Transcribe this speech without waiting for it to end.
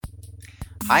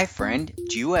Hi, friend.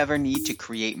 Do you ever need to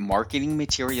create marketing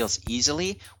materials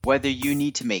easily? Whether you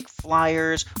need to make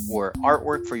flyers or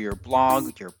artwork for your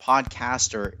blog, your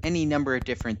podcast, or any number of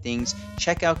different things,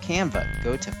 check out Canva.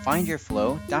 Go to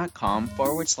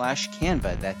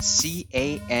findyourflow.com/Canva. That's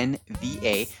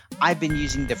CANVA. I've been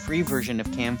using the free version of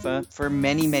Canva for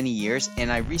many, many years,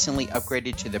 and I recently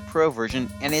upgraded to the pro version,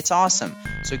 and it's awesome.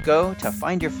 So go to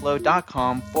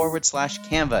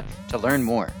findyourflow.com/Canva to learn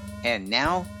more. And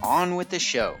now, on with the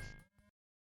show.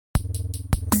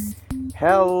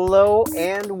 Hello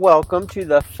and welcome to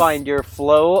the Find Your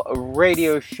Flow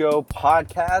radio show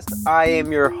podcast. I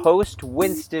am your host,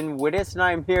 Winston Widdes, and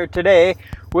I'm here today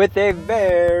with a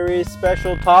very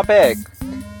special topic.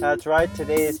 That's right,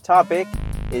 today's topic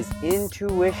is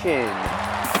intuition.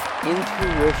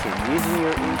 Intuition, using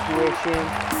your intuition,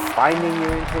 finding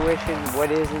your intuition.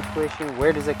 What is intuition?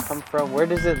 Where does it come from? Where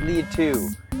does it lead to?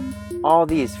 All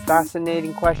these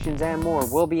fascinating questions and more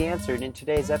will be answered in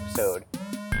today's episode.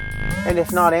 And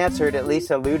if not answered, at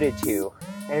least alluded to.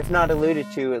 And if not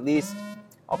alluded to, at least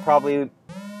I'll probably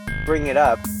bring it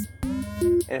up.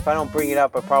 And if I don't bring it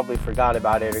up, I probably forgot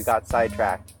about it or got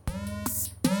sidetracked.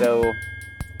 So,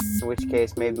 in which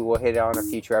case, maybe we'll hit it on a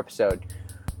future episode.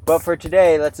 But for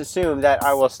today, let's assume that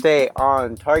I will stay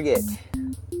on target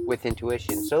with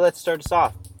intuition. So let's start us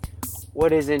off.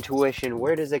 What is intuition?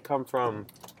 Where does it come from?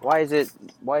 Why is it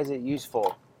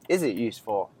useful? Is it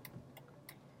useful?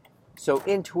 So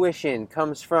intuition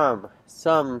comes from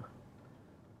some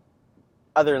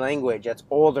other language that's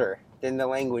older than the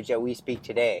language that we speak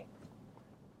today.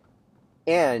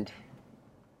 And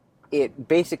it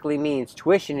basically means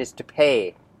tuition is to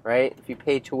pay, right? If you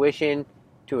pay tuition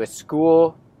to a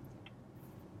school,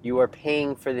 you are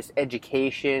paying for this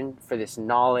education, for this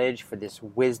knowledge, for this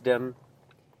wisdom.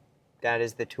 That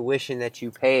is the tuition that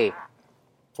you pay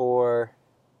for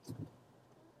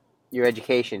your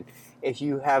education. If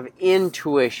you have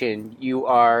intuition, you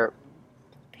are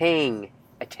paying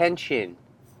attention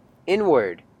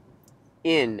inward,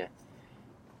 to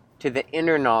the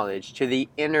inner knowledge, to the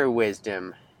inner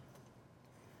wisdom.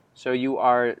 So you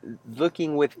are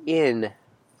looking within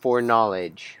for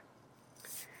knowledge.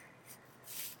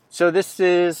 So this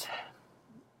can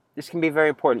be very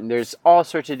important. There's all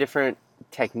sorts of different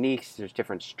techniques, there's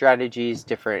different strategies,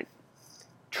 different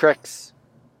tricks.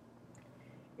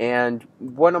 And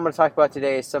what I'm going to talk about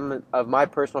today is some of my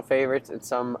personal favorites and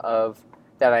some of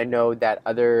that I know that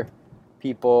other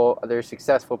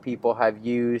successful people have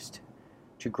used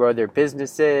to grow their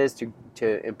businesses,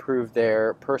 to improve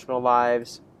their personal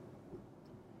lives.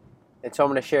 And so I'm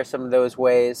going to share some of those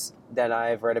ways that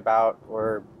I've read about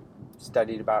or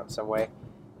studied about in some way,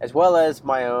 as well as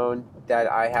my own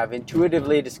that I have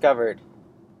intuitively discovered.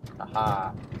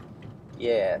 Aha.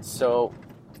 Yeah, so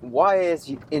why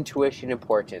is intuition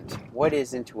important? What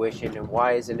is intuition and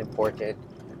why is it important?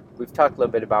 We've talked a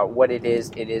little bit about what it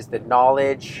is. It is the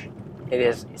knowledge. It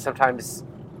is sometimes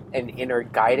an inner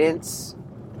guidance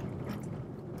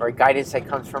or a guidance that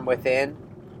comes from within,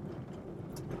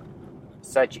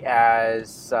 such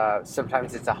as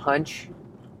sometimes it's a hunch,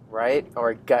 right? Or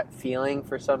a gut feeling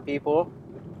for some people.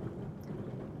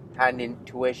 And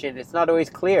intuition, it's not always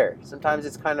clear. Sometimes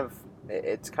it's kind of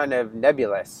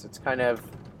nebulous. It's kind of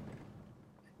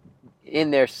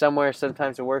in there somewhere.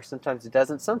 Sometimes it works, sometimes it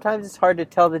doesn't. Sometimes it's hard to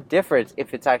tell the difference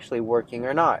if it's actually working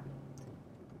or not.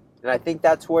 And I think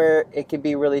that's where it can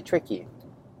be really tricky,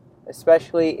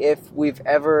 especially if we've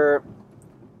ever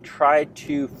tried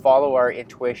to follow our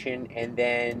intuition and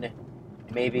then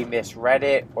maybe misread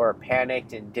it or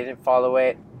panicked and didn't follow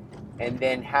it and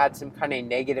then had some kind of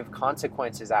negative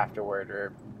consequences afterward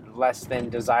or less than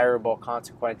desirable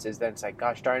consequences. Then it's like,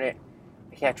 gosh darn it,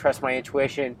 I can't trust my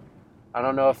intuition. I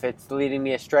don't know if it's leading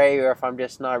me astray or if I'm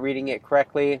just not reading it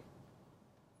correctly.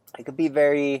 It could be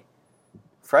very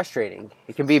frustrating.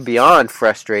 It can be beyond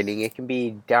frustrating. It can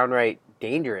be downright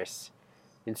dangerous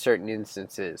in certain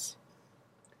instances.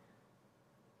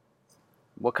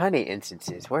 What kind of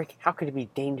instances? How could it be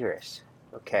dangerous?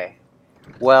 Okay.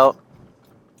 Well,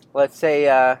 let's say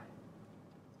you're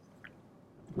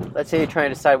trying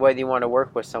to decide whether you want to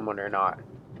work with someone or not.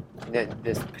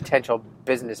 This potential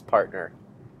business partner.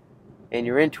 And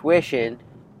your intuition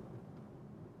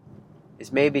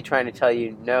is maybe trying to tell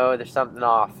you, no, there's something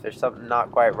off. There's something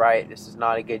not quite right. This is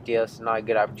not a good deal. This is not a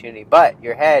good opportunity. But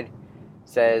your head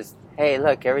says, hey,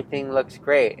 look, everything looks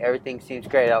great. Everything seems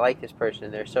great. I like this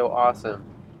person. They're so awesome.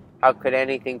 How could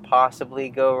anything possibly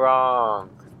go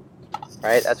wrong?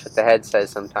 Right? That's what the head says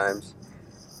sometimes.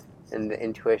 And the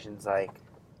intuition's like,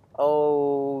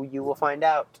 oh, you will find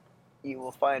out. You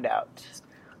will find out.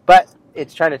 But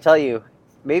it's trying to tell you,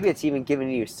 maybe it's even giving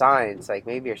you signs, like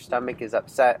maybe your stomach is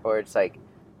upset, or it's like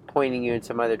pointing you in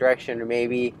some other direction, or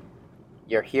maybe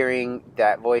you're hearing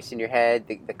that voice in your head,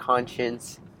 the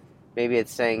conscience. Maybe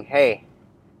it's saying, hey,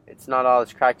 it's not all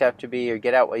it's cracked up to be, or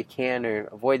get out what you can, or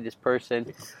avoid this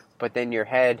person. But then your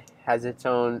head has its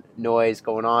own noise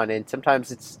going on, and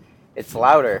sometimes it's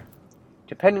louder.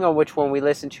 Depending on which one we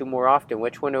listen to more often,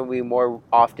 which one are we more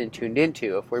often tuned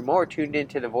into? If we're more tuned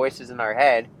into the voices in our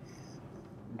head,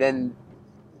 then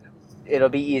it'll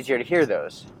be easier to hear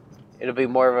those. It'll be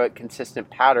more of a consistent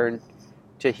pattern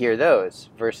to hear those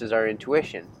versus our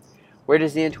intuition. Where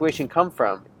does the intuition come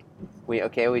from? We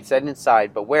said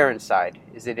inside, but where inside?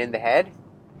 Is it in the head?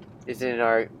 Is it in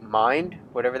our mind,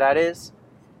 whatever that is?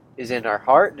 Is it in our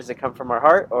heart? Does it come from our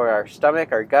heart or our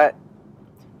stomach, our gut?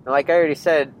 And like I already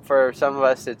said, for some of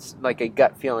us, it's like a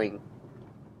gut feeling.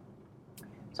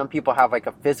 Some people have like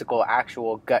a physical,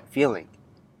 actual gut feeling.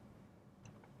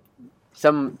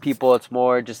 Some people, it's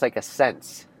more just like a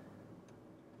sense.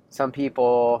 Some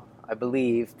people, I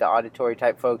believe, the auditory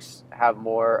type folks have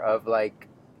more of like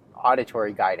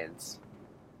auditory guidance.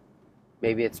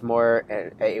 Maybe it's more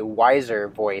a wiser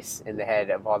voice in the head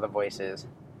of all the voices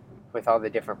with all the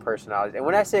different personalities. And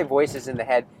when I say voices in the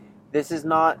head, this is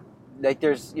not like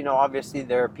there's, obviously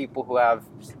there are people who have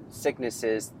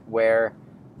sicknesses where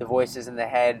the voices in the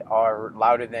head are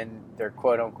louder than their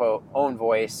quote-unquote own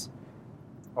voice,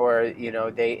 or,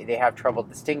 they have trouble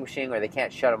distinguishing, or they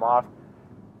can't shut them off.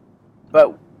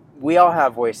 But we all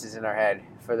have voices in our head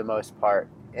for the most part,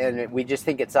 and we just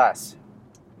think it's us.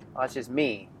 Oh, it's just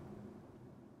me.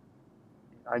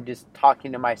 I'm just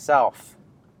talking to myself.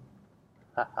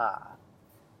 Haha.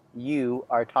 You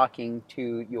are talking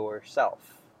to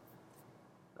yourself.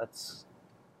 That's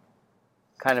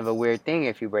kind of a weird thing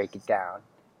if you break it down.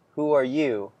 Who are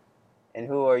you? And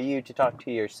who are you to talk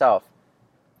to yourself?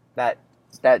 That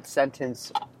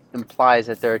sentence implies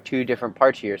that there are two different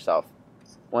parts of yourself.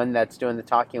 One that's doing the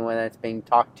talking, one that's being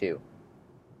talked to.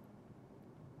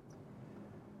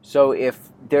 So if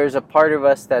there's a part of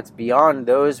us that's beyond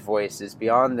those voices,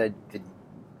 beyond the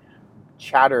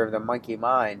chatter of the monkey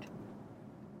mind,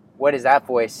 what is that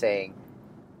voice saying?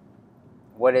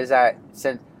 What is that?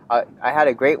 I had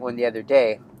a great one the other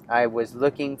day. I was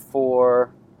looking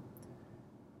for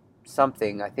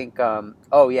something. I think,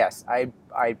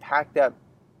 I packed up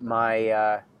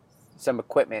my some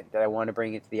equipment that I wanted to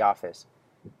bring into the office.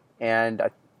 And I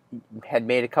had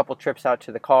made a couple trips out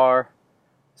to the car.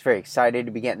 I was very excited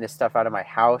to be getting this stuff out of my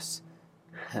house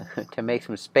to make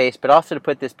some space, but also to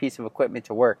put this piece of equipment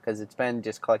to work because it's been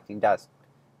just collecting dust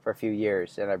for a few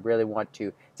years, and I really want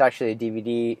to. It's actually a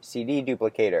DVD CD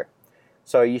duplicator.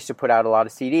 So I used to put out a lot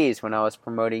of CDs when I was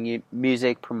promoting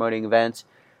music, promoting events.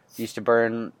 I used to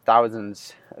burn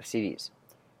thousands of CDs.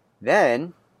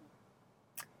 Then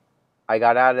I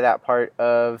got out of that part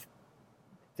of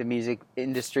the music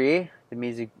industry, the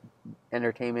music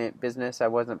entertainment business. I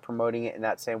wasn't promoting it in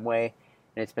that same way,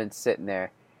 and it's been sitting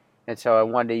there. And so I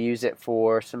wanted to use it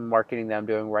for some marketing that I'm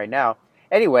doing right now.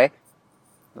 Anyway,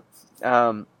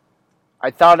 I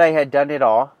thought I had done it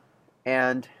all,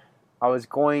 and I was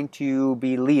going to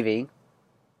be leaving,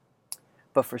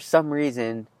 but for some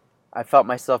reason, I felt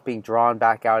myself being drawn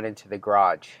back out into the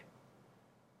garage.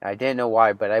 I didn't know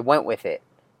why, but I went with it.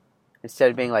 Instead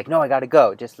of being like, no, I gotta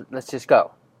go, let's just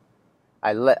go.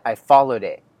 I followed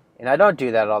it. And I don't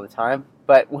do that all the time,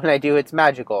 but when I do, it's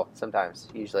magical sometimes,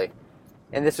 usually.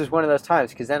 And this was one of those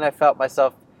times, because then I felt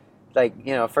myself, like,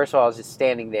 first of all, I was just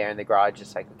standing there in the garage,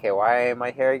 just like, okay, why am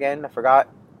I here again? I forgot.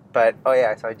 But,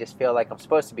 so I just feel like I'm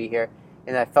supposed to be here.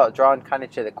 And I felt drawn kind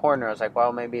of to the corner. I was like,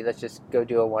 well, maybe let's just go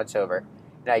do a once-over.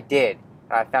 And I did.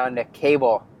 And I found a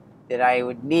cable that I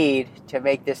would need to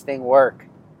make this thing work.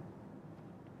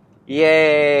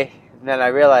 Yay! And then I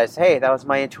realized, hey, that was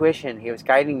my intuition. He was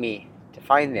guiding me to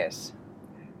find this.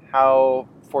 How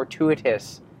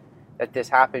fortuitous that this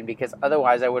happened, because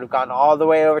otherwise I would have gone all the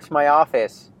way over to my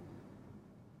office.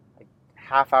 Like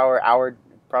hour,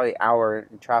 probably hour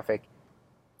in traffic.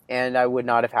 And I would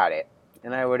not have had it.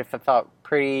 And I would have felt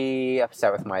pretty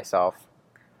upset with myself.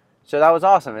 So that was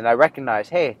awesome. And I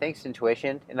recognized, hey, thanks,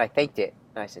 intuition. And I thanked it.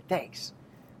 And I said, thanks.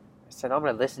 I said, I'm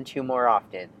going to listen to you more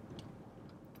often.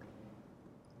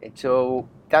 And so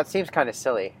that seems kind of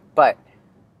silly, but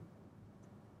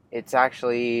it's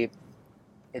actually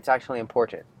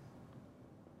important,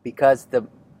 because the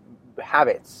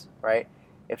habits,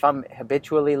 if I'm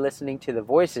habitually listening to the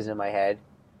voices in my head,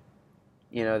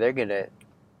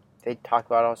 they talk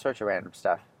about all sorts of random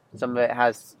stuff. Some of it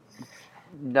has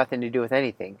nothing to do with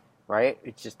anything, right?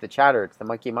 It's just the chatter. It's the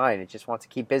monkey mind. It just wants to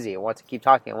keep busy. It wants to keep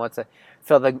talking. It wants to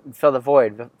fill the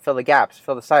void, fill the gaps,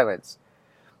 fill the silence.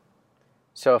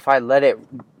 So if I let it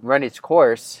run its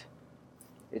course,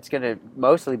 it's going to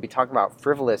mostly be talking about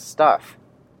frivolous stuff,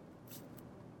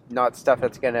 not stuff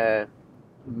that's going to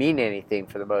mean anything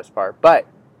for the most part. But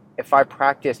if I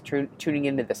practice tuning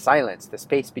into the silence, the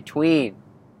space between,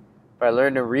 if I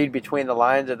learn to read between the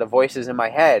lines of the voices in my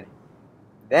head,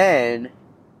 then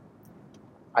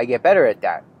I get better at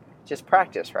that. Just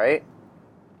practice, right?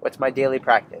 What's my daily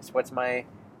practice? What's my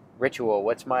ritual?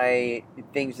 What's my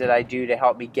things that I do to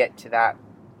help me get to that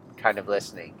kind of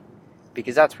listening?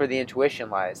 Because that's where the intuition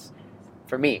lies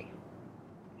for me.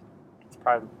 It's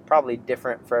probably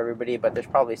different for everybody, but there's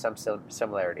probably some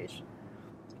similarities.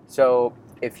 So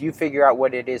if you figure out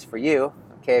what it is for you,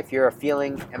 okay, if you're a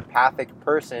feeling empathic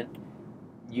person,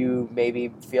 you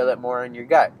maybe feel it more in your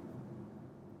gut.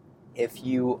 If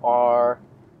you are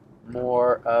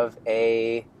more of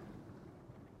a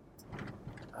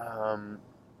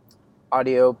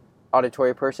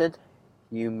auditory person,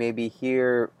 you maybe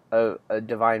hear a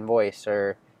divine voice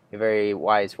or a very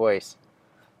wise voice.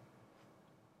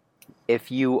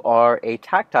 If you are a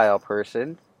tactile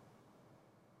person,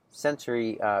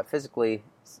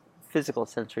 physical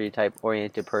sensory type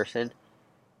oriented person,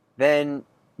 then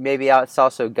maybe it's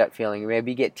also gut feeling.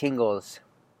 Maybe you get tingles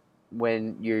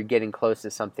when you're getting close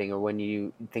to something or when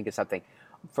you think of something.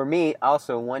 For me,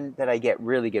 also, one that I get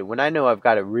really good, when I know I've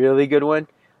got a really good one,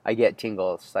 I get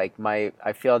tingles. Like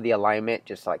I feel the alignment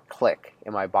just like click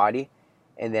in my body,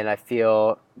 and then I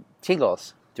feel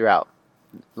tingles throughout.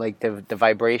 Like the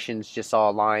vibrations just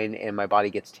all align and my body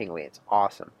gets tingly. It's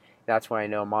awesome. That's when I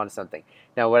know I'm on something.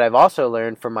 Now, what I've also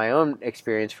learned from my own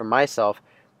experience, from myself,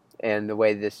 and the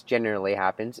way this generally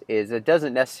happens, is it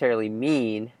doesn't necessarily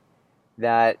mean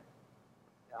that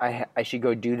I should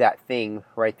go do that thing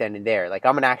right then and there. Like,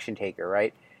 I'm an action taker,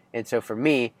 right? And so for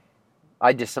me,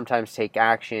 I just sometimes take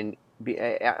action.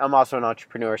 I'm also an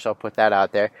entrepreneur, so I'll put that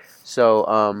out there.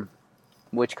 So,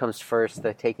 which comes first,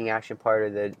 the taking action part or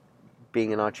the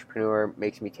being an entrepreneur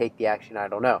makes me take the action? I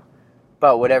don't know.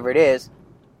 But whatever it is,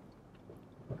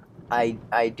 I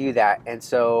do that. And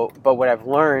so, but what I've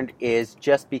learned is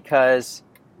just because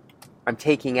I'm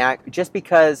just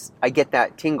because I get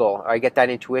that tingle or I get that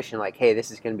intuition, like, hey,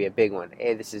 this is going to be a big one.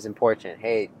 Hey, this is important.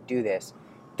 Hey, do this.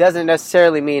 Doesn't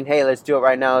necessarily mean, hey, let's do it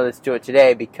right now. Let's do it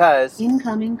today because...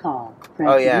 Incoming call. Press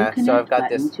oh, yeah. So I've got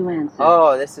this.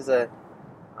 Oh, this is a...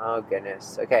 Oh,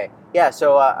 goodness. Okay. Yeah,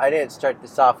 so I didn't start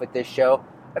this off with this show.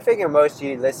 I figure most of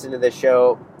you listen to this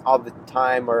show all the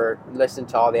time or listen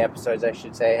to all the episodes, I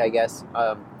should say, I guess.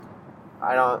 I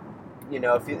don't...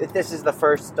 if this is the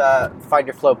first Find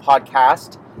Your Flow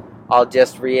podcast, I'll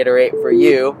just reiterate for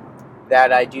you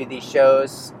that I do these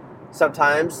shows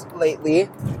sometimes lately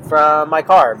from my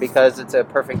car because it's a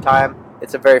perfect time.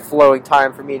 It's a very flowing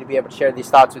time for me to be able to share these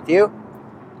thoughts with you.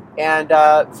 And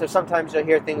so sometimes you'll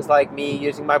hear things like me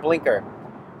using my blinker,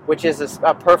 which is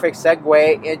a perfect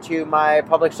segue into my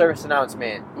public service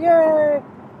announcement. Yay!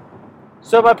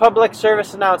 So my public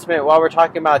service announcement, while we're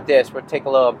talking about this, we'll take a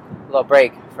little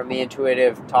break from the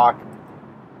intuitive talk.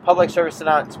 Public service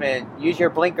announcement, use your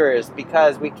blinkers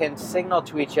because we can signal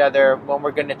to each other when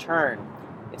we're going to turn.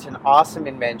 It's an awesome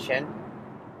invention.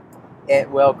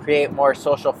 It will create more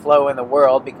social flow in the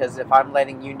world because if I'm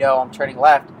letting you know I'm turning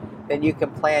left, then you can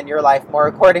plan your life more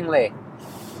accordingly.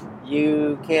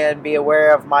 You can be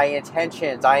aware of my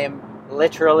intentions. I am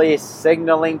literally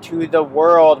signaling to the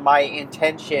world my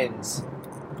intentions,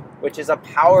 which is a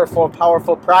powerful,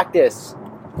 powerful practice.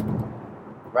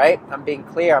 Right? I'm being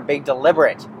clear. I'm being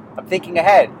deliberate. I'm thinking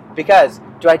ahead. Because,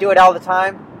 do I do it all the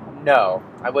time? No.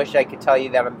 I wish I could tell you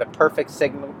that I'm the perfect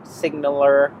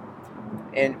signaler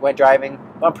when driving.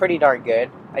 Well, I'm pretty darn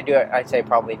good. I do it, I'd say,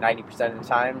 probably 90% of the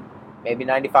time. Maybe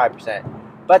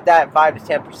 95%. But that 5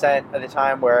 to 10% of the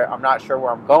time where I'm not sure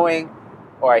where I'm going,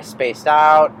 or I spaced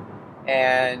out,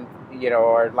 and,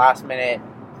 or last minute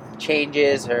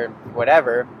changes or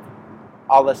whatever,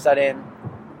 all of a sudden,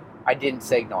 I didn't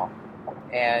signal.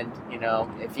 And,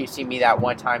 if you see me that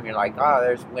one time, you're like, oh,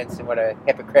 there's Winston, what a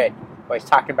hypocrite. Always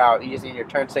talking about using your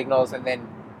turn signals and then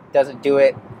doesn't do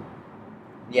it.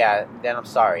 Yeah, then I'm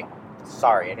sorry.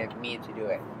 Sorry, I didn't mean to do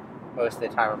it. Most of the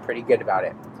time, I'm pretty good about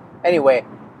it. Anyway,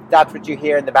 that's what you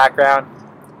hear in the background.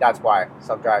 That's why.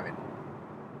 So I'm driving.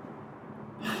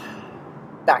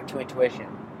 Back to intuition.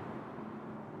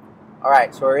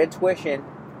 Alright, so our intuition,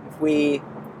 if we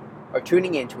are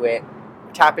tuning into it,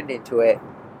 tapping into it,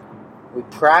 we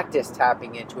practice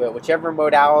tapping into it, whichever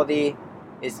modality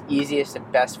is easiest and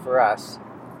best for us.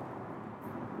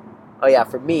 Oh yeah,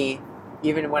 for me,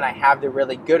 even when I have the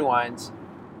really good ones,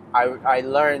 I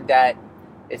learned that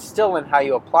it's still in how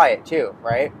you apply it too,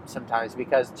 right? Sometimes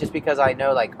because I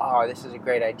know like, oh, this is a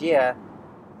great idea,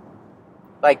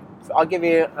 Like, I'll give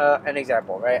you an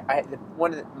example, right?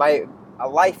 A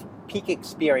life peak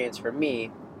experience for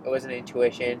me, it was an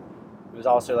intuition. It was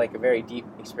also like a very deep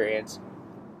experience.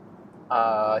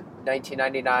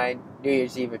 1999, New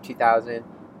Year's Eve of 2000,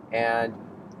 and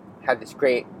had this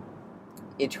great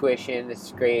intuition,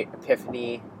 this great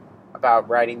epiphany about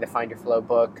writing the Find Your Flow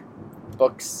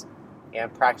books,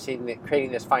 and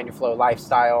creating this Find Your Flow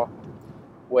lifestyle,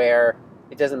 where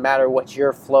it doesn't matter what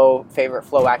your favorite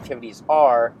flow activities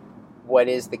are. What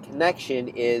is the connection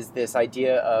is this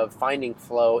idea of finding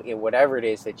flow in whatever it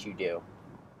is that you do,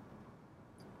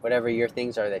 whatever your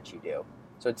things are that you do.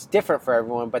 So it's different for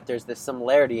everyone, but there's this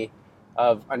similarity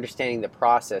of understanding the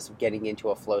process of getting into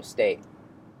a flow state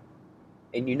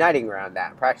and uniting around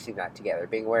that, practicing that together,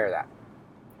 being aware of that.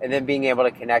 And then being able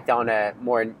to connect on a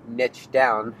more niche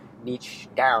down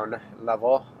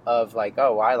level of like,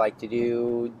 oh, I like to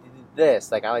do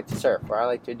this, like I like to surf, or I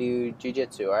like to do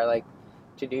jiu-jitsu, or I like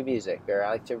to do music, or I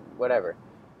like to whatever.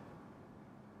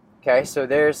 Okay, so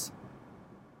there's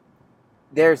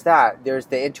that. There's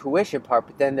the intuition part,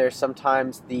 but then there's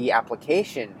sometimes the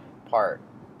application part,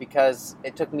 because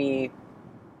it took me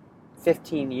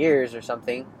 15 years or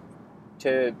something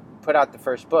to put out the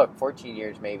first book, 14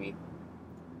 years maybe.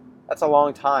 That's a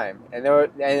long time. And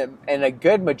and a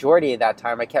good majority of that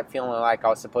time I kept feeling like I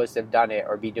was supposed to have done it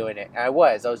or be doing it. And I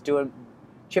was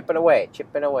chipping away.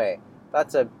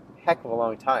 That's a heck of a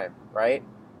long time, right?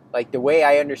 Like the way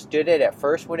I understood it at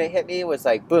first when it hit me was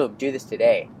like, boom, do this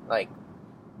today. Like,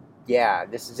 yeah,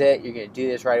 this is it. You're going to do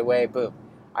this right away. Boom.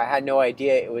 I had no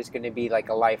idea it was going to be like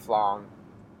a lifelong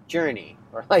journey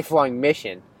or lifelong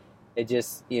mission. It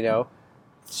just,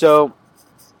 So,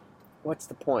 what's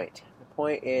the point? The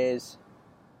point is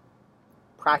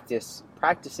practice.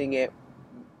 Practicing it.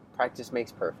 Practice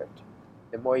makes perfect.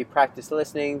 The more you practice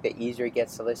listening, the easier it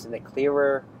gets to listen, the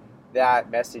clearer that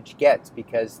message gets,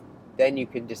 because then you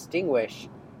can distinguish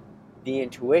the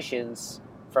intuitions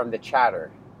from the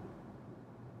chatter.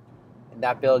 And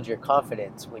that builds your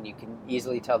confidence when you can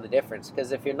easily tell the difference.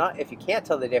 Because if you can't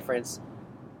tell the difference,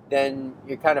 then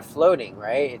you're kind of floating,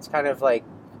 right? It's kind of like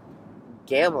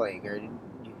gambling, or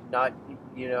not,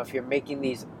 if you're making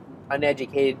these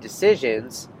uneducated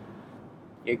decisions,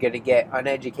 you're going to get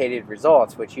uneducated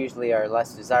results, which usually are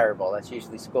less desirable. That's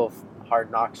usually school of hard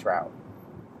knocks route.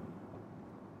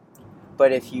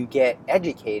 But if you get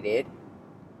educated,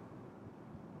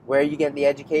 where are you getting the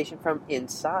education from?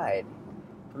 Inside.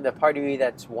 From the part of you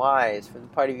that's wise, from the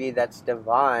part of you that's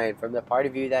divine, from the part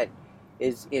of you that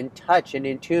is in touch and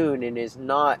in tune and is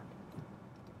not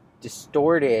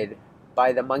distorted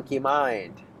by the monkey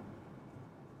mind.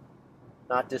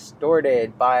 Not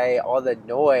distorted by all the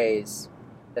noise,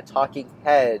 the talking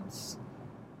heads,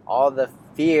 all the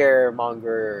fear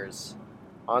mongers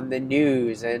on the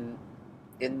news and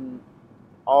in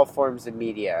all forms of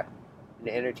media, in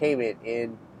entertainment,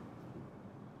 in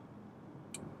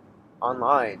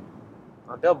online,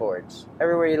 on billboards,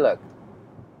 everywhere you look.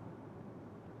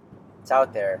 It's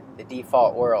out there, the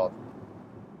default world.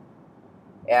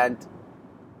 And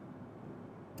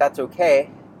that's okay.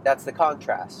 That's the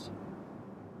contrast.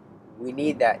 We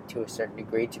need that to a certain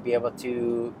degree to be able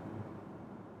to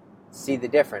see the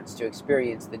difference, to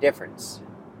experience the difference,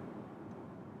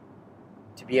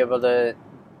 to be able to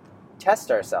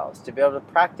test ourselves, to be able to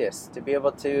practice, to be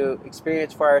able to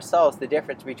experience for ourselves the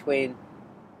difference between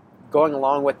going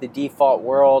along with the default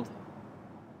world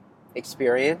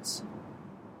experience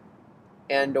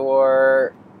and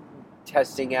or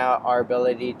testing out our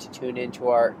ability to tune into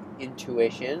our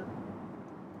intuition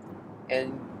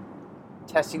and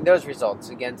testing those results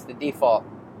against the default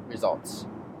results.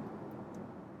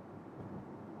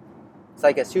 It's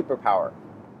like a superpower.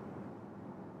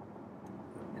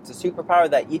 It's a superpower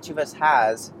that each of us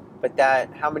has, but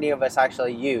that how many of us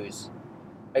actually use?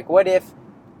 Like, what if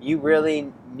you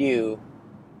really knew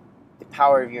the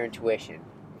power of your intuition?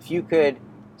 If you could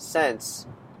sense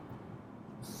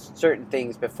certain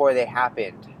things before they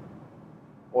happened,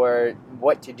 or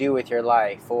what to do with your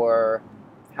life, or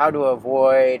how to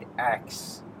avoid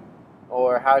X,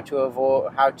 or how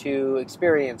to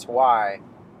experience Y,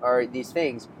 or these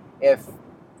things. If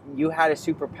you had a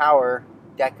superpower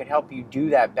that could help you do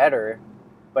that better,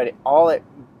 but all it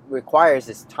requires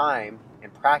is time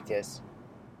and practice,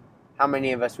 how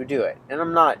many of us would do it? And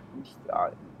I'm not,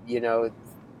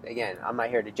 again, I'm not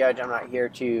here to judge. I'm not here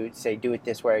to say do it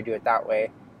this way or do it that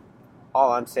way.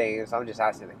 All I'm saying is I'm just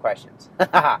asking the questions.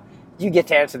 You get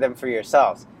to answer them for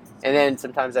yourselves. And then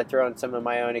sometimes I throw in some of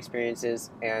my own experiences,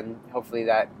 and hopefully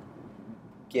that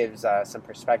gives some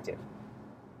perspective.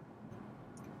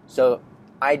 So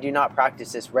I do not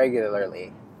practice this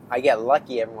regularly. I get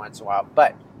lucky every once in a while,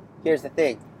 but here's the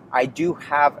thing. I do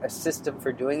have a system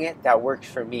for doing it that works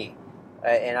for me.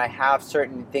 And I have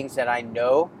certain things that I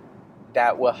know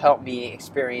that will help me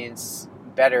experience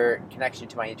better connection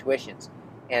to my intuitions.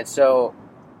 And so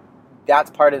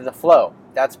that's part of the flow.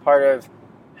 That's part of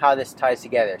how this ties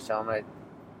together. So I'm going to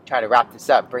try to wrap this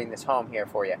up, bring this home here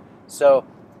for you. So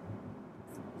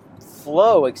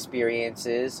flow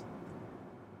experiences,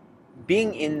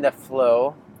 being in the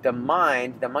flow, the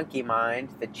mind, the monkey mind,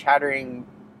 the chattering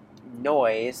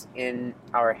noise in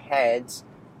our heads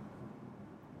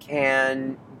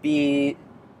can be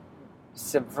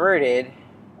subverted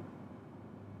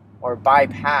or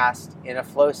bypassed in a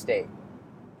flow state.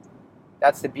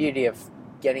 That's the beauty of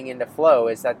getting into flow,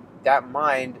 is that that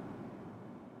mind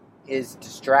is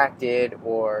distracted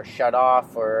or shut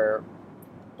off or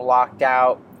blocked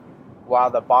out, while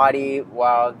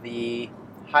the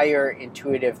higher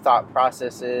intuitive thought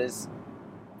processes,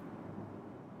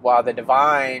 while the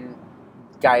divine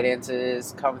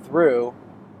guidances come through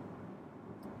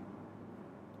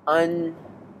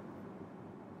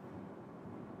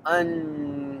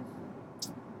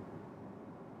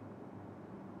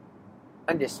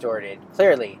undistorted,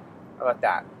 clearly. How about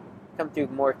that? Come through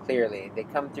more clearly. They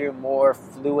come through more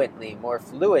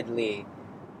fluidly,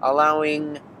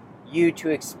 allowing you to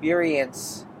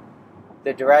experience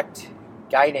the direct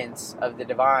guidance of the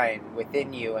divine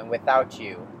within you and without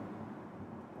you.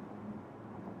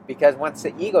 Because once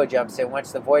the ego jumps in,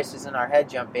 once the voices in our head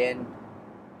jump in,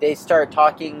 they start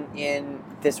talking in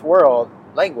this world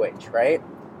language, right?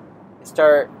 They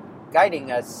start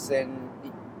guiding us and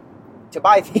to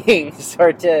buy things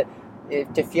or to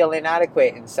feel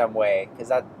inadequate in some way, because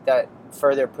that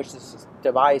further pushes us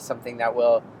to buy something that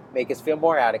will make us feel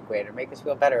more adequate or make us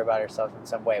feel better about ourselves in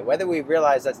some way, whether we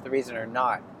realize that's the reason or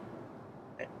not.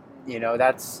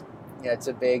 That's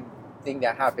a big thing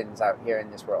that happens out here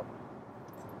in this world.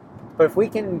 But if we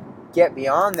can get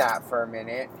beyond that for a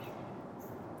minute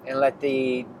and let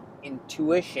the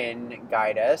intuition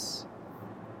guide us,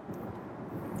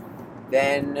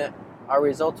 then our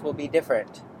results will be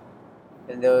different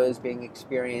than those being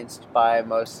experienced by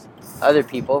most other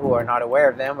people who are not aware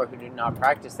of them or who do not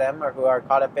practice them or who are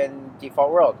caught up in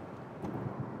default world.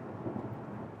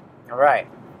 All right.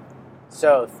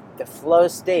 So the flow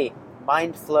state,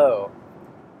 mind flow,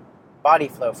 body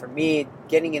flow. For me,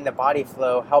 getting in the body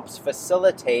flow helps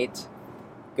facilitate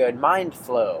good mind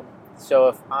flow. So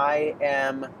if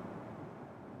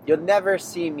you'll never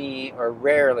see me, or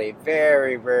rarely,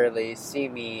 very rarely see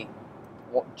me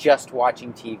just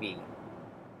watching TV.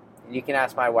 And you can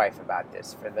ask my wife about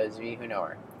this, for those of you who know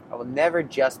her. I will never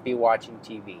just be watching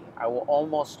TV. I will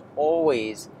almost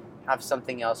always have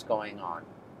something else going on.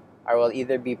 I will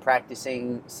either be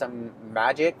practicing some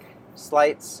magic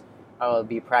sleights, I will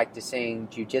be practicing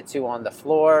jiu-jitsu on the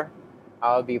floor,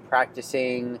 I will be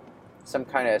practicing some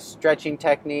kind of stretching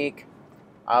technique,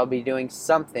 I'll be doing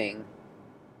something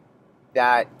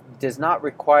that does not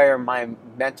require my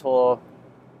mental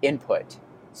input,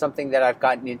 something that I've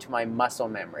gotten into my muscle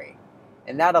memory.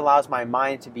 And that allows my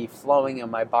mind to be flowing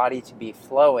and my body to be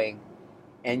flowing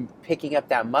and picking up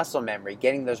that muscle memory,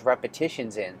 getting those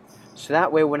repetitions in. So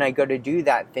that way when I go to do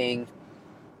that thing,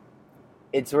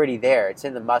 it's already there. It's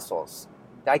in the muscles.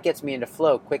 That gets me into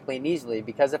flow quickly and easily,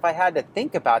 because if I had to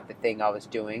think about the thing I was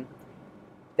doing,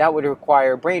 that would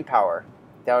require brain power.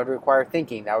 That would require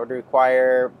thinking. That would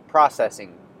require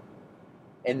processing.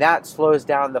 And that slows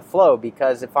down the flow,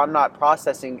 because if I'm not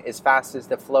processing as fast as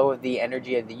the flow of the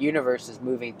energy of the universe is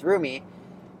moving through me,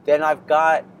 then I'm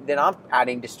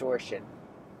adding distortion.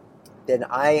 Then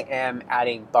I am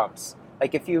adding bumps.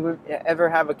 Like if you ever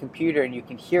have a computer and you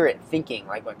can hear it thinking,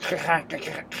 like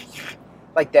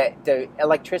the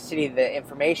electricity, the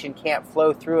information can't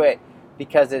flow through it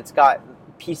because it's got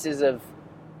pieces of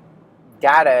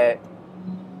data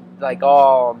like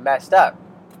all messed up,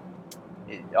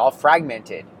 all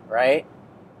fragmented, right?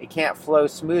 It can't flow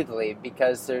smoothly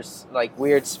because there's like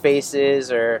weird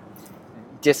spaces or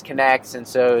disconnects, and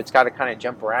so it's got to kind of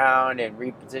jump around and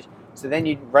reposition. So then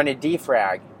you run a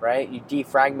defrag, right? You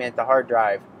defragment the hard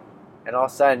drive, and all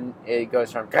of a sudden it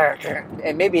goes from,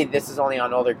 and maybe this is only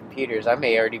on older computers. I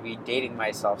may already be dating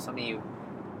myself. Some of you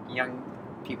young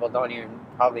people don't even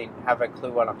probably have a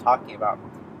clue what I'm talking about.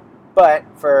 But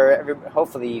for everybody,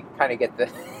 hopefully you kind of get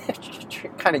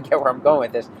where I'm going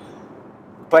with this.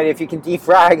 But if you can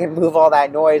defrag and move all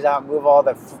that noise out, move all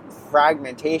the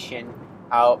fragmentation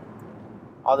out,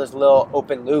 all those little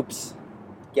open loops,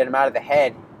 get them out of the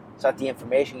head, so that the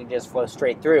information can just flow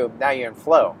straight through. Now you're in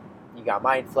flow. You got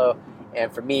mind flow. And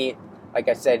for me, like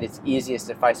I said, it's easiest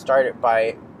if I start it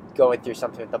by going through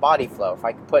something with the body flow. If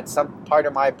I can put some part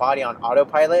of my body on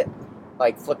autopilot,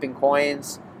 like flipping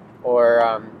coins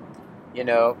or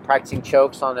practicing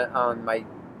chokes on my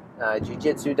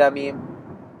jiu-jitsu dummy.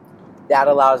 That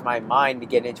allows my mind to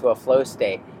get into a flow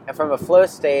state. And from a flow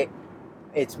state,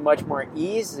 it's much more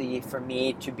easy for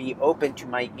me to be open to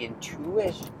my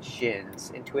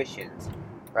intuitions,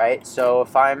 right? So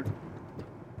if I'm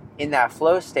in that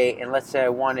flow state, and let's say I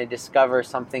want to discover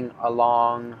something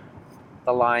along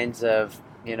the lines of,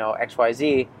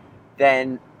 XYZ,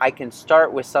 then I can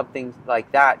start with something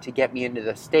like that to get me into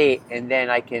the state, and then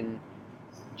I can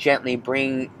gently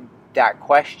bring that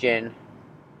question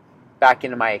back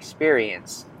into my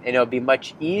experience. And it'll be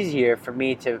much easier for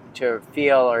me to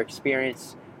feel or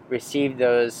receive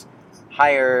those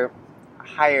higher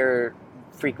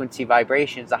frequency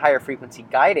vibrations, the higher frequency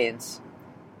guidance,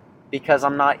 because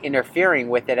I'm not interfering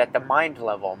with it at the mind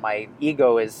level. My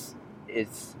ego is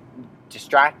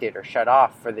distracted or shut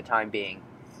off for the time being.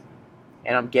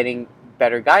 And I'm getting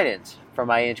better guidance from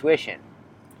my intuition.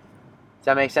 Does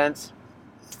that make sense?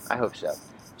 I hope so.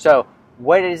 So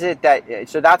what is it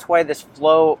so that's why this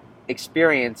flow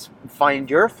experience, find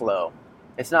your flow.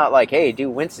 It's not like, hey, do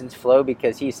Winston's flow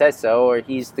because he says so, or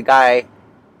he's the guy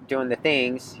doing the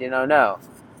things. No,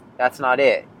 that's not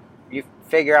it. You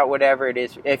figure out whatever it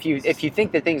is. If you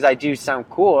think the things I do sound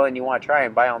cool and you want to try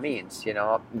them, by all means,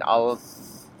 I'll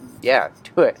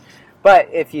do it. But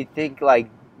if you think like,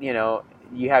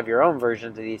 you have your own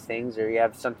versions of these things, or you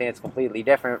have something that's completely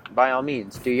different, by all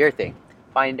means, do your thing.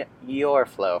 Find your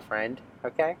flow, friend.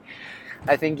 Okay?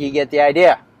 I think you get the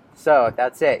idea. So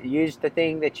that's it. Use the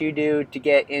thing that you do to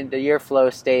get into your flow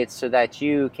states so that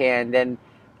you can then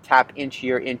tap into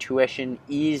your intuition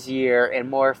easier and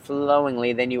more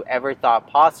flowingly than you ever thought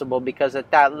possible, because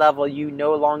at that level you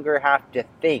no longer have to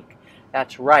think.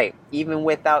 That's right. Even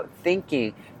without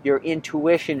thinking, your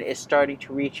intuition is starting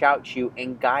to reach out to you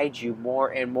and guide you more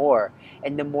and more.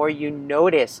 And the more you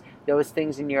notice those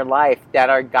things in your life that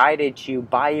are guided to you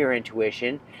by your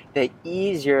intuition, the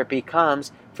easier it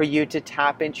becomes for you to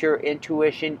tap into your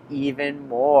intuition even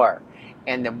more.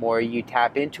 And the more you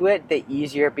tap into it, the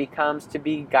easier it becomes to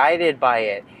be guided by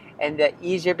it. And the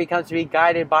easier it becomes to be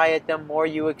guided by it, the more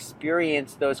you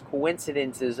experience those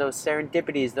coincidences, those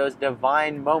serendipities, those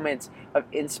divine moments of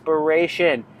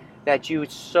inspiration that you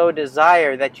so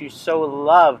desire, that you so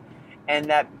love, and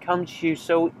that comes to you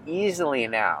so easily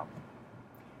now.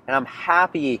 And I'm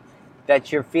happy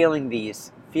that you're feeling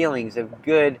these feelings of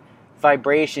good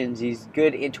vibrations, these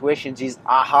good intuitions, these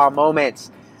aha moments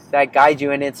that guide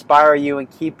you and inspire you and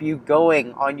keep you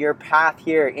going on your path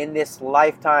here in this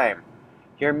lifetime.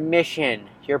 Your mission,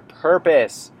 your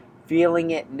purpose,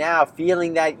 feeling it now,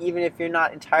 feeling that even if you're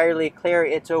not entirely clear,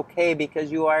 it's okay,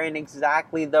 because you are in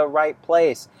exactly the right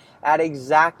place at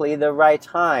exactly the right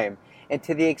time. And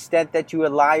to the extent that you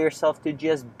allow yourself to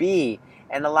just be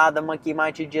and allow the monkey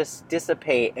mind to just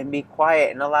dissipate and be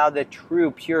quiet and allow the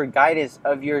true, pure guidance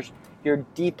of your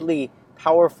deeply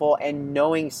powerful and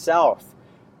knowing self,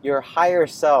 your higher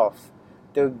self,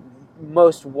 the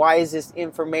most wisest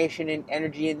information and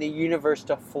energy in the universe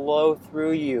to flow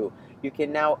through you. You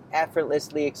can now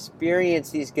effortlessly experience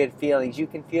these good feelings. You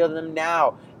can feel them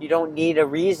now. You don't need a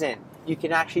reason. You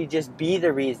can actually just be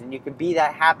the reason. You can be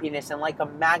that happiness, and like a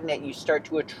magnet, you start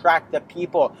to attract the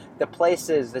people, the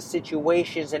places, the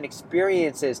situations and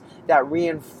experiences that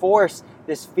reinforce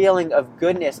this feeling of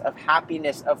goodness, of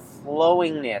happiness, of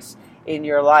flowingness in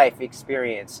your life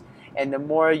experience. And the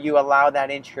more you allow that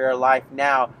into your life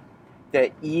now,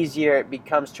 the easier it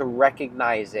becomes to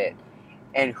recognize it.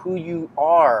 And who you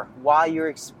are while you're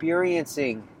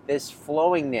experiencing this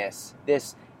flowingness,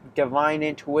 this divine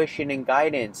intuition and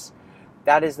guidance,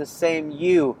 that is the same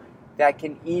you that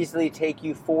can easily take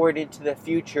you forward into the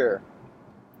future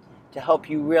to help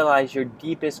you realize your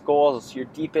deepest goals, your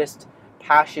deepest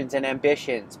passions and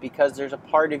ambitions, because there's a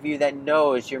part of you that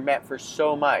knows you're meant for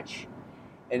so much.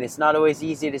 And it's not always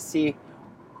easy to see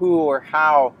who or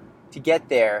how to get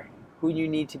there, who you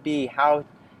need to be, how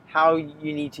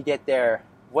you need to get there,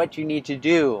 what you need to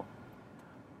do.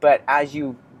 But as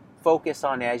you focus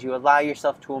on it, as you allow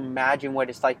yourself to imagine what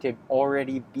it's like to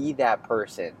already be that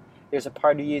person, there's a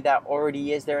part of you that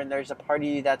already is there, and there's a part of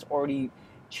you that's already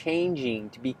changing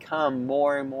to become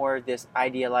more and more this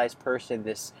idealized person,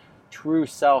 this true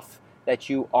self that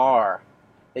you are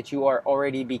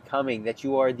already becoming, that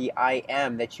you are the I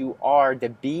am, that you are the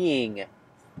being,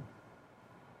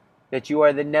 that you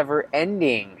are the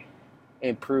never-ending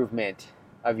improvement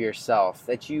of yourself,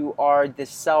 that you are the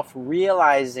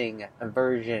self-realizing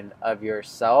version of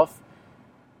yourself.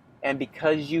 And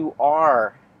because you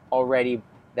are already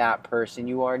that person,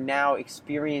 you are now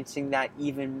experiencing that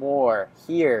even more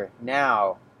here,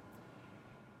 now.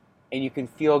 And you can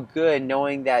feel good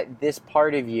knowing that this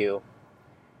part of you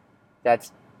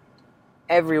that's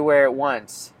everywhere at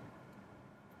once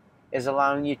is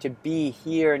allowing you to be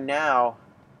here now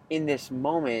in this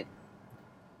moment,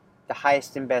 the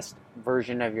highest and best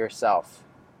version of yourself.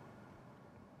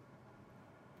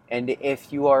 And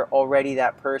if you are already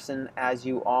that person as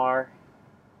you are,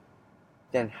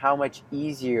 then how much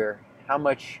easier, how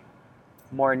much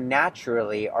more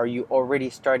naturally are you already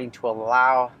starting to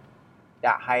allow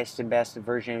that highest and best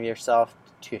version of yourself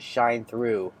to shine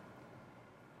through?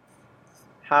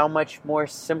 How much more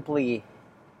simply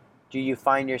do you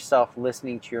find yourself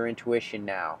listening to your intuition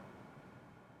now?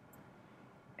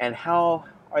 And how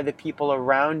are the people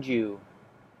around you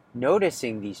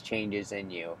noticing these changes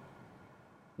in you?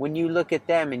 When you look at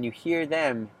them and you hear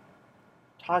them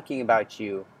talking about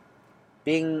you,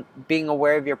 being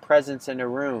aware of your presence in a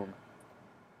room,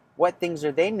 what things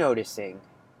are they noticing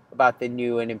about the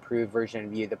new and improved version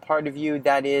of you? The part of you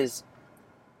that is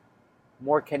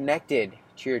more connected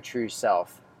to your true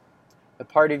self. The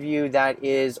part of you that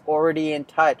is already in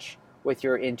touch with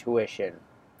your intuition.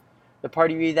 The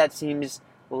part of you that seems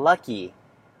lucky,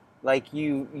 like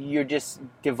you're just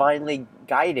divinely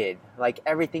guided, like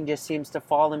everything just seems to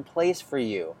fall in place for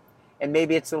you. And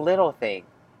maybe it's a little thing.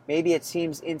 Maybe it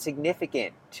seems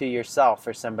insignificant to yourself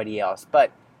or somebody else,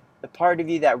 but the part of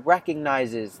you that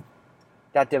recognizes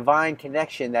that divine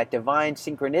connection, that divine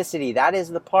synchronicity, that is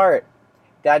the part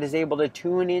that is able to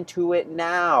tune into it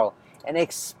now and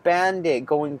expand it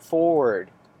going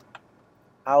forward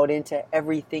out into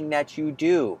everything that you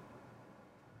do.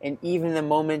 And even the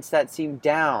moments that seem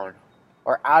down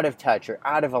or out of touch or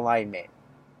out of alignment,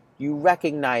 you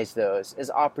recognize those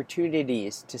as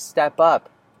opportunities to step up,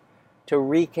 to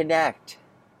reconnect.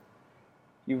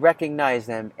 You recognize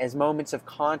them as moments of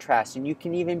contrast, and you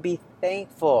can even be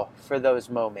thankful for those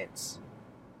moments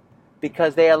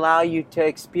because they allow you to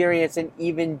experience an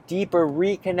even deeper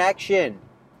reconnection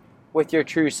with your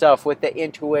true self, with the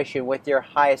intuition, with your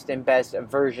highest and best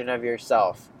version of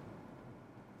yourself.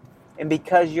 And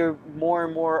because you're more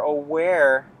and more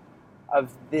aware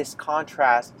of this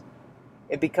contrast,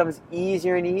 it becomes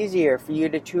easier and easier for you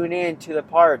to tune in to the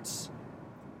parts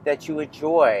that you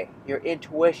enjoy, your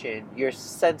intuition, your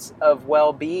sense of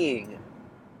well-being,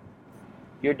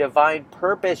 your divine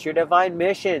purpose, your divine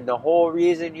mission, the whole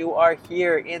reason you are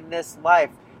here in this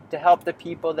life, to help the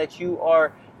people that you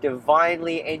are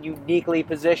divinely and uniquely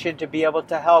positioned to be able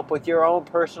to help with your own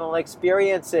personal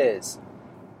experiences.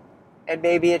 And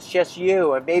maybe it's just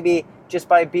you, and maybe just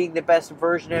by being the best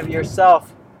version of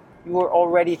yourself, you are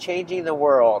already changing the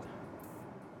world,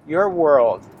 your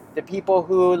world, the people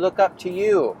who look up to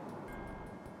you,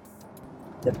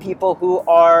 the people who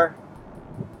are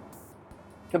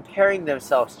comparing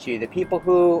themselves to you, the people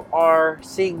who are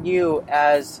seeing you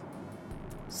as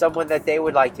someone that they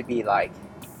would like to be like.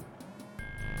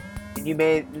 And you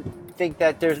may think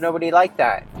that there's nobody like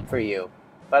that for you,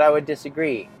 but I would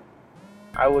disagree.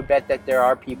 I would bet that there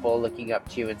are people looking up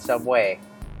to you in some way.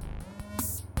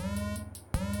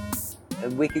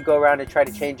 And we could go around and try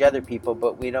to change other people,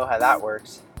 but we know how that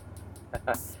works.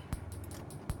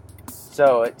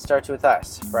 So it starts with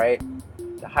us, right?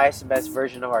 The highest and best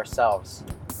version of ourselves.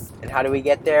 And how do we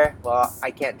get there? Well,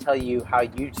 I can't tell you how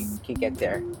you can get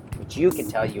there, but you can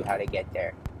tell you how to get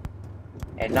there.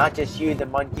 And not just you, the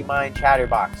monkey mind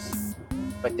chatterbox,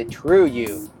 but the true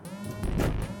you.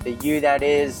 The you that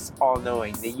is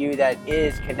all-knowing. The you that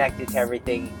is connected to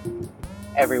everything,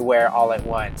 everywhere, all at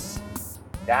once.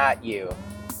 That you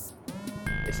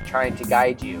is trying to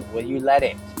guide you. Will you let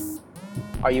it?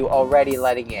 Are you already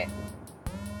letting it?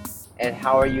 And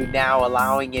how are you now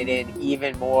allowing it in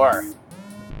even more?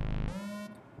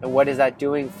 And what is that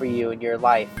doing for you in your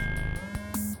life?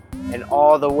 And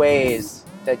all the ways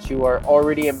that you are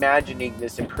already imagining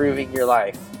this improving your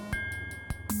life.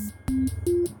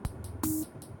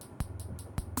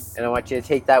 And I want you to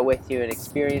take that with you and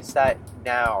experience that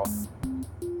now.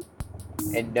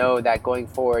 And know that going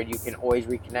forward, you can always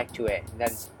reconnect to it. And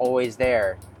that it's always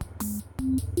there.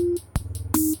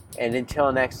 And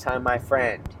until next time, my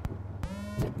friend,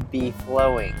 be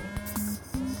flowing.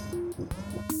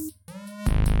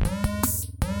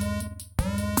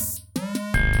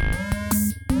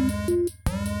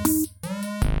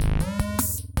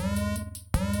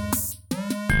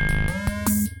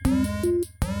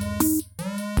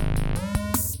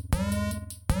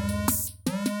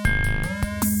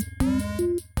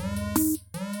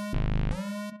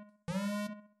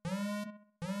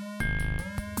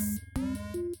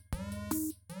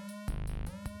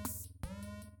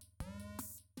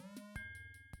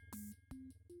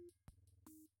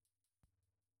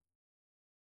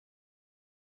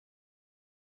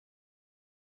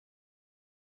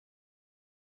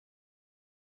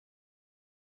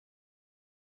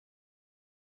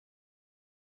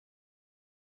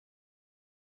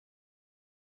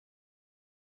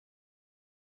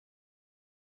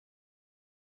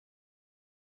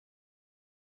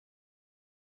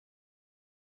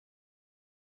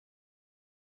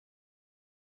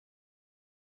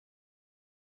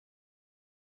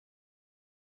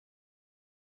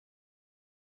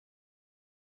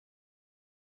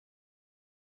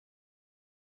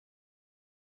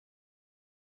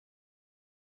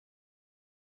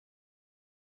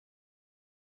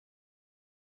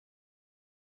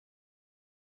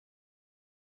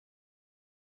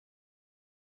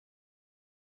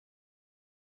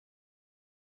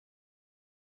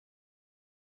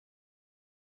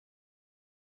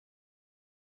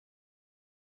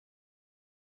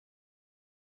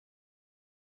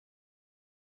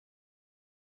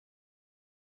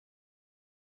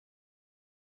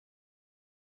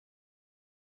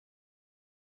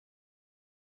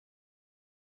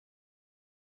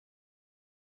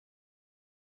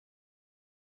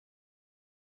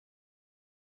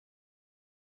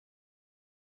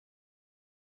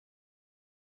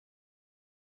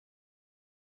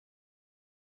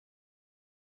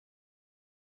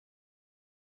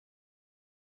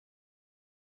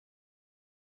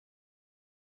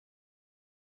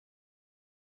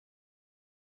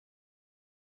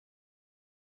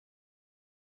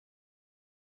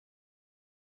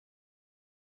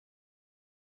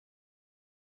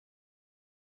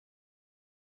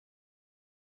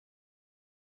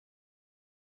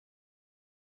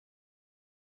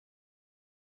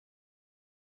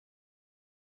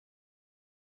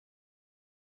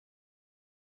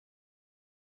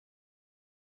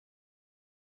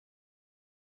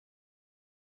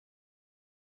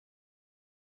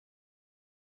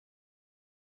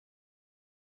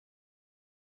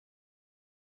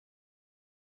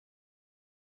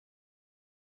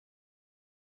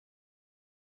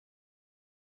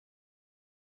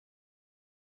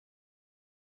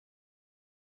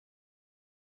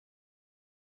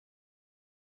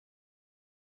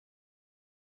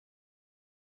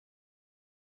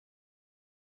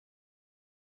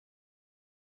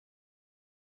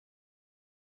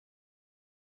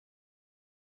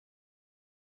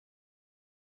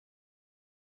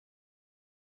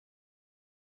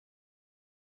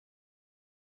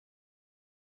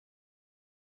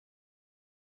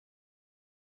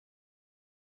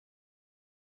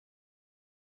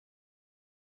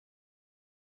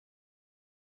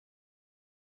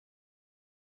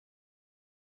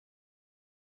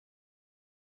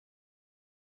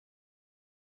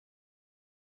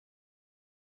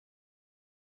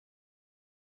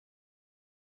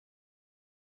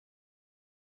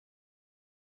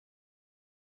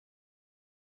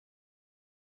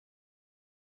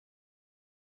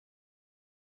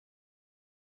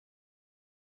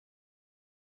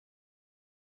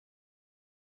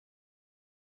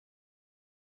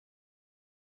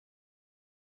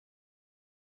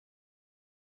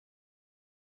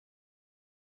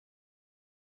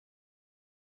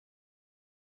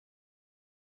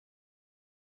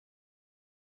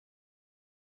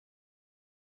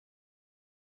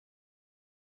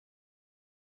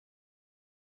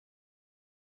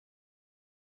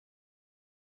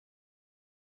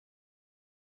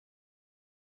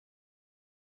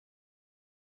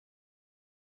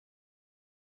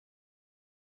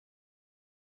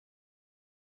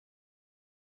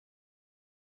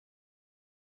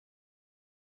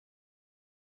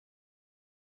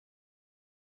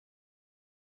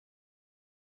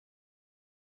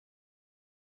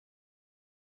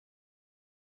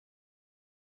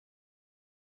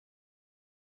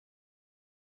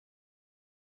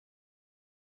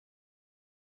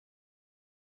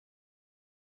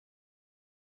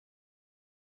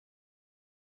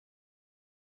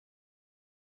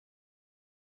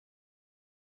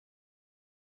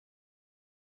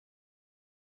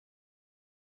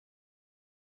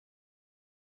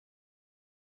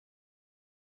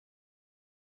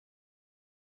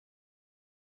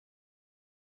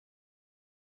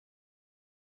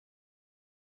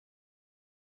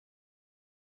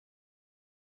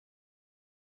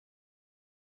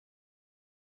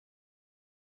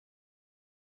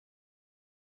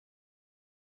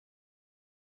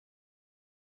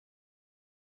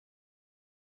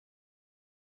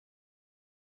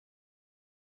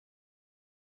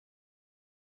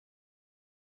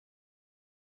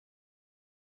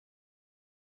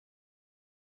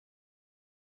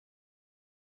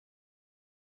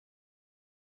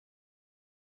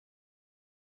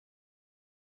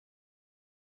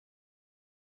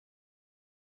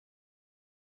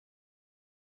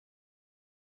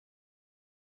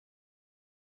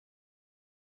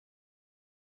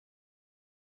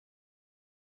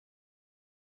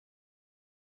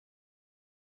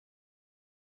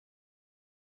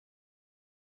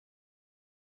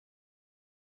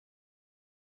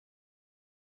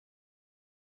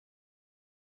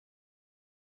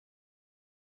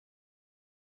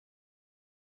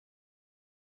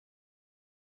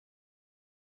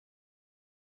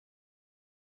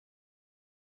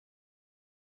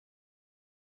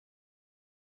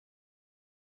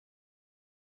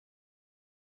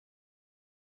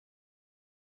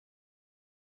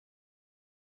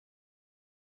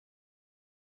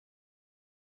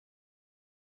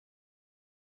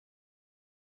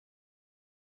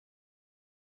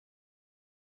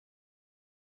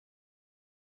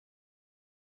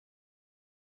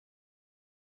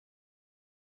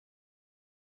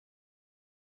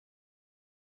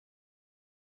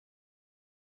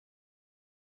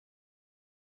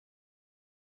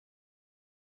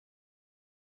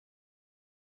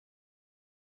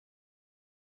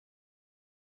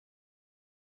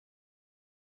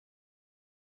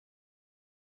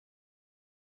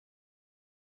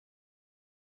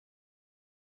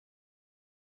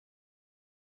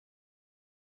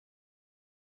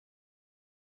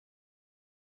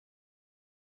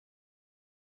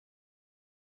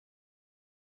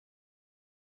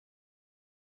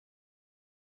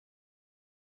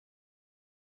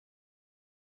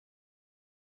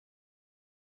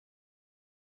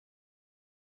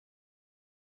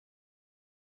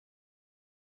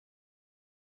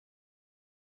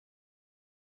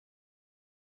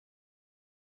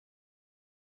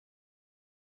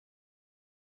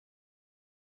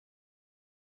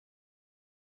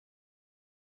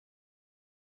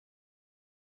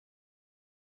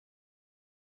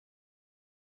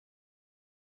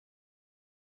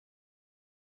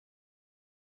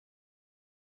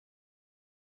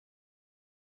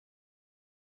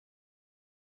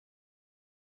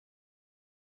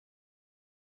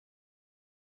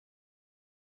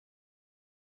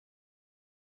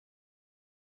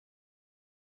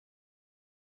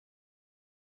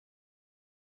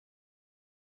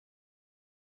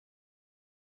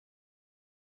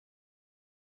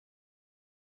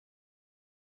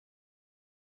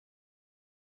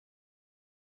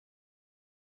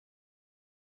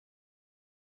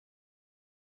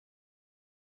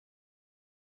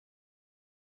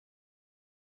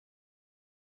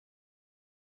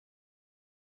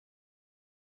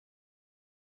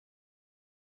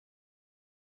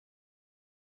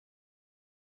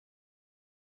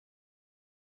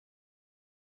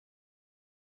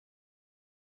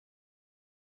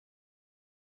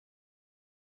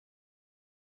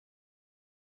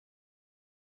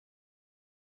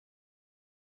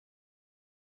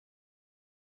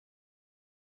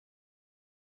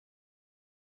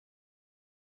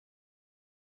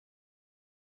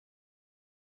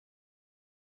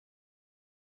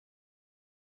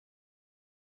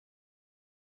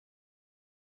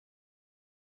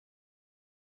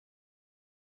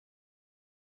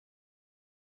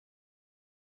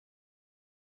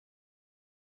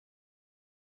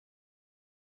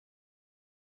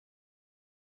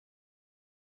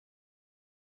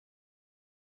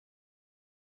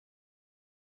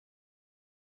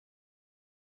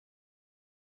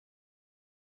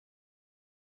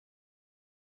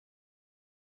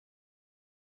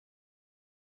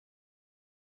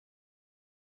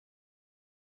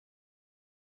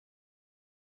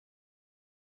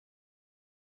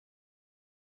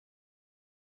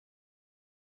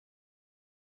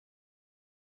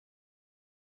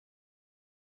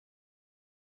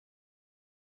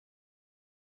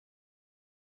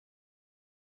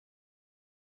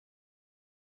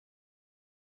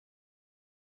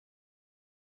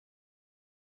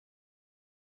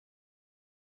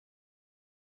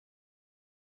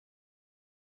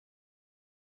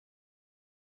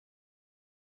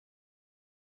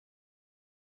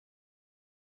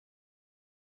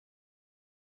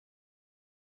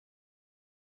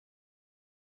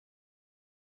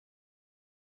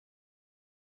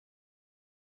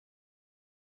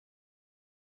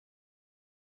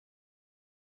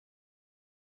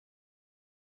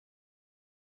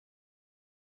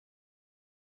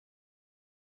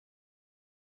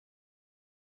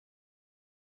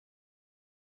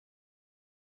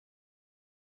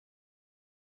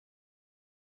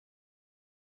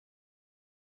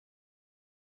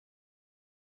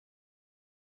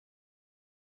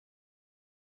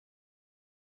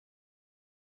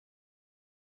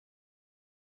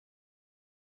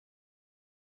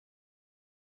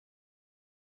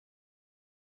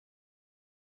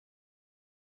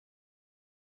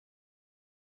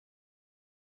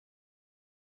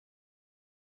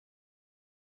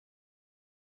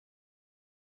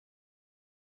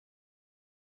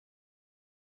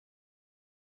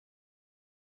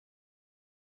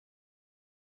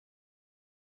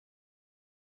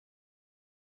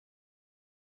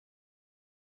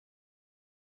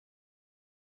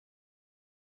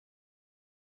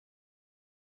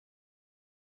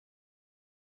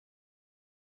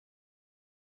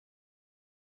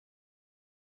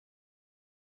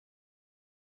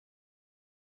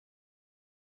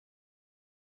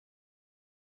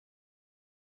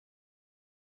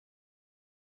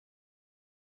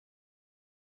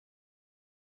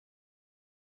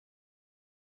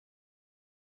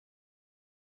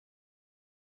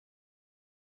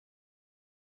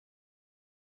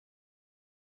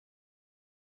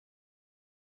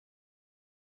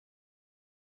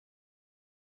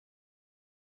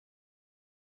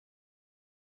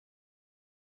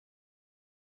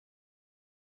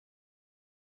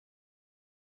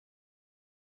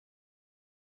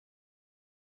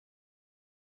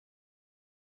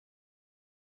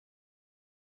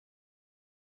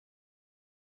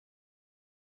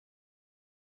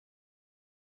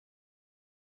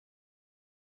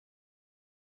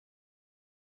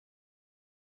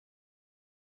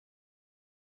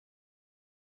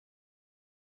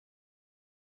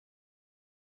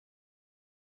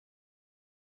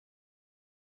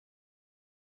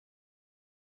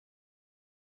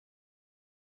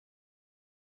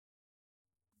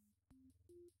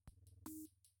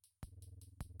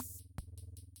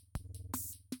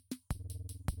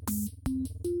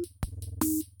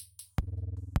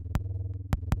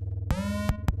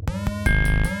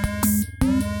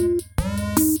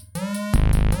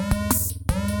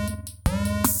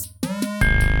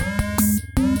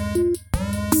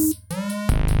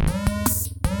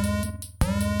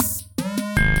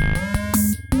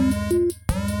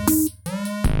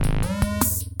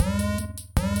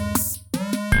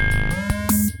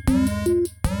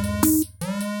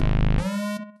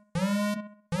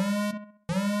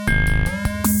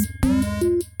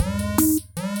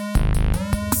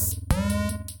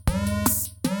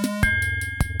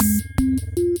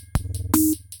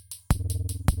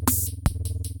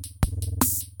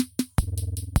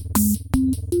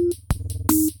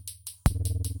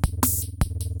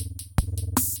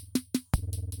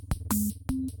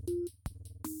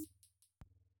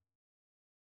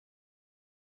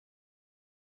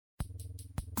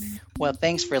 Well,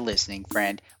 thanks for listening,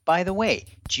 friend. By the way,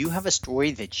 do you have a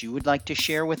story that you would like to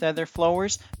share with other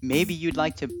flowers? Maybe you'd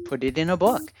like to put it in a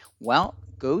book. Well,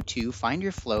 go to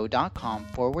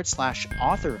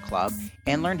findyourflow.com/author club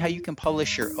and learn how you can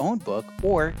publish your own book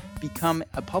or become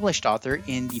a published author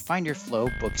in the Find Your Flow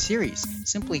book series.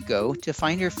 Simply go to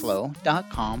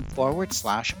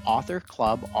findyourflow.com/author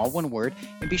club, all one word,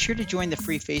 and be sure to join the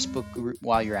free Facebook group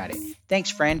while you're at it.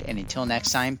 Thanks, friend, and until next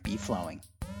time, be flowing.